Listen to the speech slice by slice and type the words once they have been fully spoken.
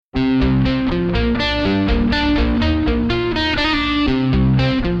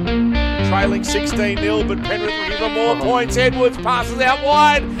trailing 16-0, but Penrith looking for more points. Edwards passes out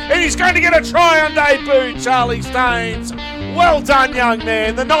wide, and he's going to get a try on debut, Charlie Staines. Well done, young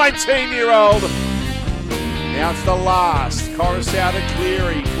man, the 19-year-old. Now it's the last. Coruscant to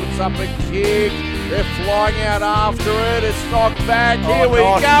Cleary, puts up a kick. They're flying out after it. It's knocked back. Here we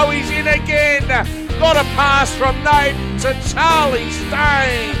go. He's in again. Got a pass from Nate to Charlie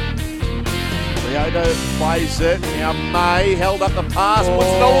Staines. Leota plays it. Now May held up the pass.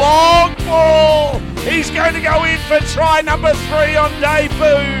 Puts the long ball. He's going to go in for try number 3 on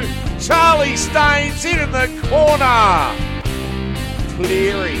debut. Charlie Staines in the corner.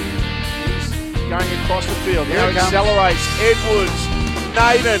 Cleary. Going across the field. Now he accelerates. Edwards.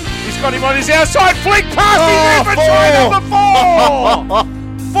 Nathan. He's got him on his outside. Flick pass. He's in for try number 4.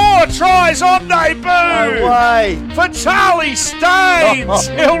 4 tries on debut. No way. For Charlie Staines.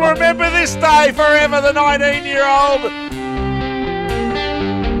 He'll remember this day forever, the 19-year-old.